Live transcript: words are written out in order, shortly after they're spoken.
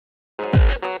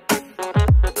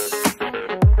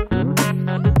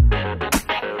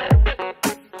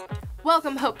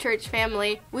welcome Hope Church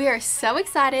family. We are so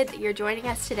excited that you're joining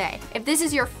us today. If this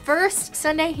is your first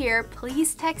Sunday here,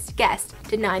 please text GUEST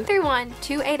to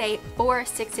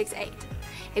 931-288-4668.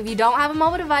 If you don't have a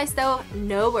mobile device though,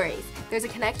 no worries. There's a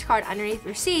Connect card underneath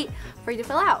your seat for you to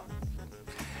fill out.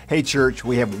 Hey church,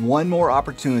 we have one more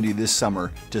opportunity this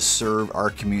summer to serve our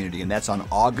community, and that's on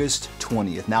August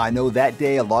 20th. Now I know that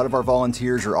day a lot of our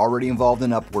volunteers are already involved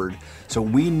in Upward, so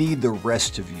we need the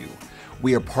rest of you.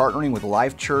 We are partnering with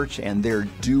Life Church and their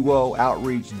Duo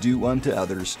Outreach Do Unto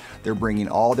Others. They're bringing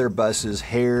all their buses,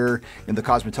 hair, and the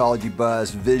cosmetology bus,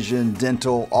 vision,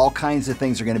 dental, all kinds of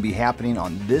things are going to be happening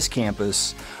on this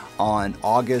campus on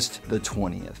August the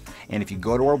 20th. And if you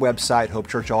go to our website,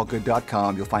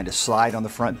 hopechurchallgood.com, you'll find a slide on the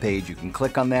front page. You can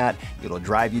click on that. It'll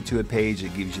drive you to a page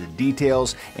that gives you the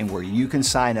details and where you can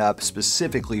sign up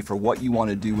specifically for what you want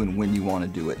to do and when you want to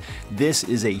do it. This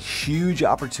is a huge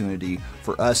opportunity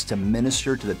for us to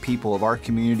minister to the people of our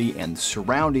community and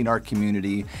surrounding our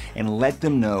community and let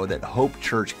them know that Hope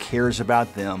Church cares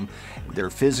about them, their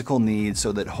physical needs,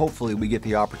 so that hopefully we get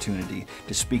the opportunity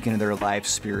to speak into their life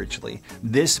spiritually.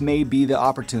 This may be the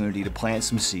opportunity to plant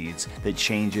some seeds that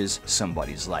changes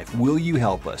somebody's life. Will you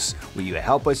help us? Will you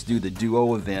help us do the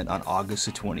Duo event on August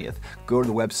the 20th? Go to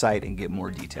the website and get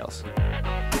more details.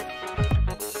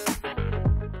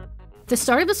 The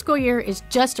start of the school year is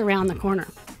just around the corner,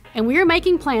 and we are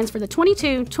making plans for the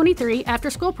 22-23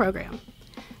 after-school program.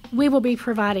 We will be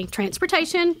providing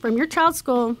transportation from your child's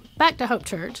school back to Hope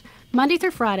Church Monday through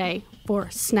Friday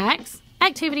for snacks,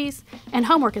 activities, and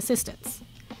homework assistance.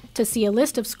 To see a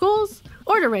list of schools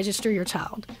or to register your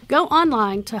child, go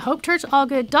online to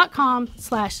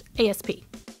hopechurchallgood.com/ASP.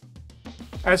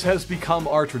 As has become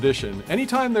our tradition,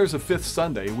 anytime there's a fifth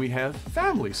Sunday, we have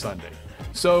Family Sunday.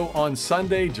 So on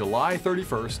Sunday, July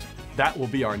 31st, that will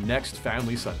be our next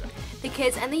Family Sunday. The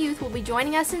kids and the youth will be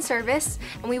joining us in service,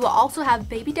 and we will also have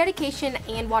baby dedication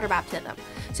and water baptism.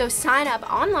 So sign up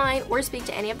online or speak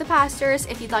to any of the pastors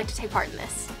if you'd like to take part in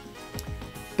this.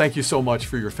 Thank you so much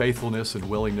for your faithfulness and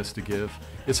willingness to give.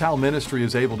 It's how ministry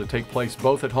is able to take place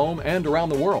both at home and around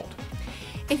the world.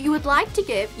 If you would like to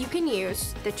give, you can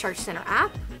use the Church Center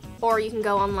app, or you can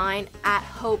go online at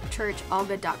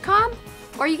hopechurchallgood.com,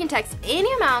 or you can text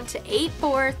any amount to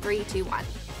 84321.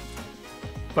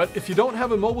 But if you don't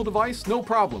have a mobile device, no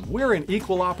problem. We're an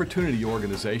equal opportunity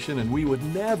organization, and we would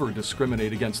never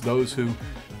discriminate against those who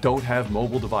don't have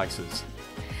mobile devices.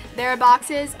 There are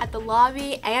boxes at the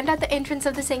lobby and at the entrance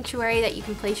of the sanctuary that you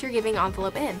can place your giving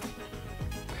envelope in.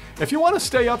 If you want to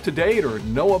stay up to date or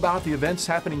know about the events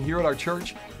happening here at our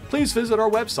church, please visit our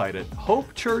website at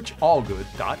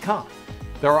hopechurchallgood.com.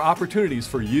 There are opportunities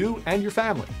for you and your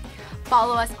family.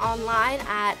 Follow us online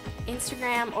at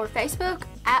Instagram or Facebook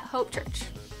at Hope Church.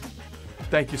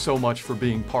 Thank you so much for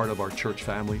being part of our church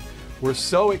family. We're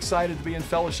so excited to be in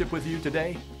fellowship with you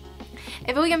today.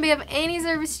 If we can be of any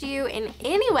service to you in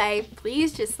any way,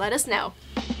 please just let us know.